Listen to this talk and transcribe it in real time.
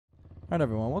Alright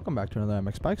everyone, welcome back to another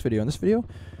Mxbikes video. In this video,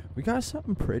 we got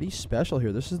something pretty special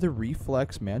here. This is the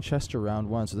Reflex Manchester round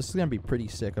 1, so this is going to be pretty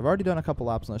sick. I've already done a couple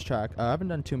laps on this track. I haven't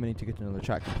done too many to get to know the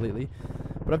track completely,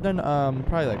 but I've done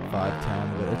probably like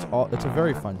 5-10, but it's a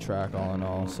very fun track all in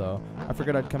all, so I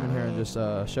figured I'd come in here and just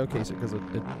showcase it because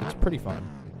it's pretty fun.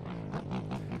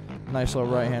 Nice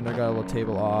little right-hander, got a little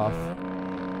table off.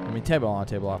 Table on,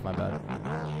 table off, my bad.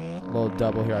 A little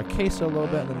double here. I case it a little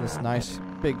bit, and then this nice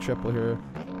big triple here.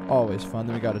 Always fun.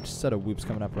 Then we got a set of whoops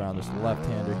coming up around this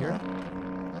left-hander here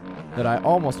that I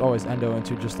almost always endo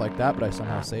into just like that, but I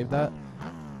somehow saved that.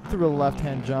 Threw a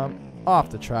left-hand jump off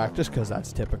the track just because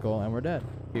that's typical, and we're dead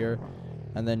here.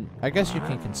 And then I guess you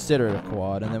can consider it a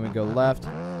quad, and then we go left,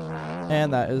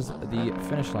 and that is the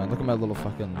finish line. Look at my little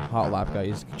fucking hot lap guy.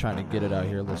 He's trying to get it out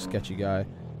here, a little sketchy guy.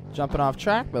 Jumping off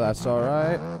track, but that's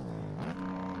alright.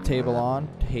 Table on,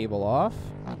 table off.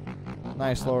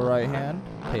 Nice little right hand.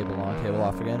 Table on, table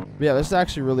off again. But yeah, this is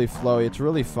actually really flowy. It's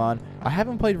really fun. I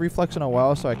haven't played Reflex in a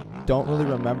while, so I don't really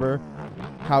remember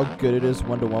how good it is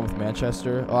one-to-one with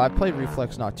Manchester. Well, I played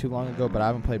Reflex not too long ago, but I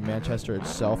haven't played Manchester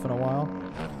itself in a while.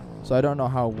 So I don't know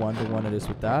how one-to-one it is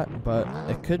with that, but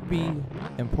it could be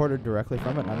imported directly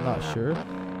from it. I'm not sure.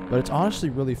 But it's honestly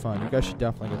really fun. You guys should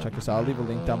definitely go check this out. I'll leave a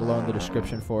link down below in the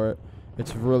description for it.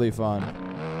 It's really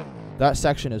fun. That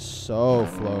section is so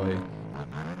flowy.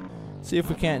 See if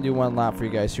we can't do one lap for you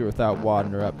guys here without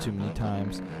wadding her up too many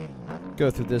times.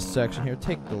 Go through this section here.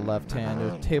 Take the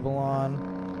left-hander. Table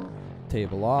on.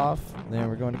 Table off. Then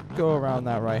we're going to go around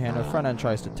that right-hander. Front end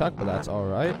tries to tuck, but that's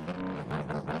alright.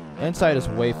 Inside is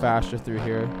way faster through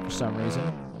here for some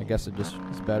reason. I guess it just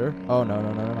is better. Oh,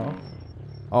 no.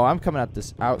 Oh, I'm coming at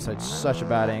this outside such a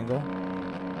bad angle.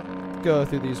 Go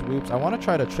through these whoops. I want to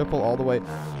try to triple all the way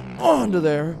onto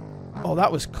there. Oh,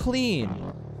 that was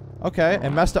clean. Okay, it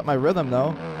messed up my rhythm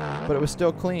though, but it was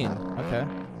still clean. Okay.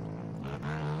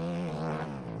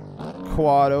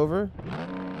 Quad over.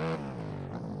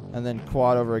 And then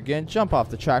quad over again. Jump off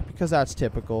the track because that's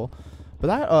typical. But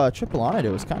that triple on I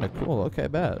did was kind of cool. Okay,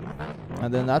 bad.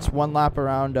 And then that's one lap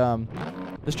around.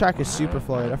 This track is super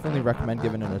flowy. I definitely recommend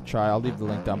giving it a try. I'll leave the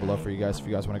link down below for you guys if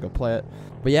you guys want to go play it.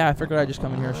 But yeah, I figured I'd just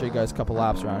come in here and show you guys a couple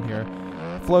laps around here.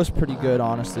 Flow's pretty good,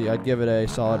 honestly. I'd give it a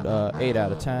solid 8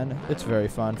 out of 10. It's very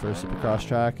fun for a supercross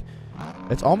track.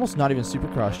 It's almost not even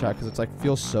supercross track because it's like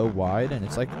feels so wide and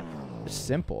it's like it's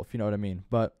simple, if you know what I mean.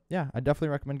 But yeah, I definitely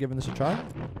recommend giving this a try.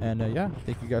 And yeah,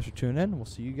 thank you guys for tuning in. We'll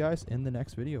see you guys in the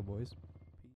next video, boys.